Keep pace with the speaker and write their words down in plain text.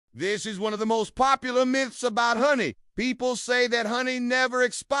This is one of the most popular myths about honey. People say that honey never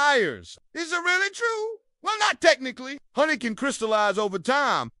expires. Is it really true? Well, not technically. Honey can crystallize over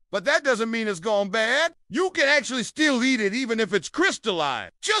time, but that doesn't mean it's gone bad. You can actually still eat it even if it's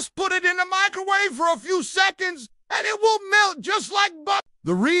crystallized. Just put it in the microwave for a few seconds and it will melt just like butter.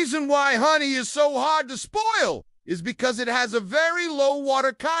 The reason why honey is so hard to spoil is because it has a very low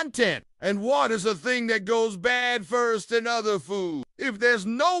water content. And water's a thing that goes bad first in other food. If there's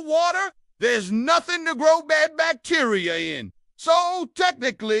no water, there's nothing to grow bad bacteria in. So,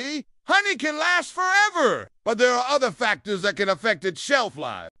 technically, honey can last forever. But there are other factors that can affect its shelf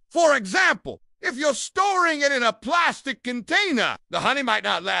life. For example, if you're storing it in a plastic container, the honey might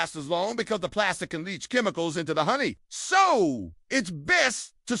not last as long because the plastic can leach chemicals into the honey. So, it's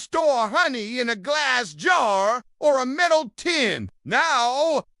best to store honey in a glass jar or a metal tin.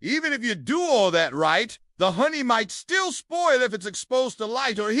 Now, even if you do all that right, the honey might still spoil if it's exposed to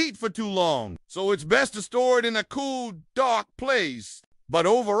light or heat for too long. So it's best to store it in a cool, dark place. But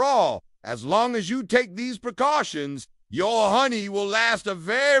overall, as long as you take these precautions, your honey will last a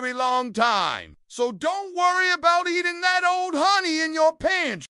very long time. So don't worry about eating that old honey in your pantry.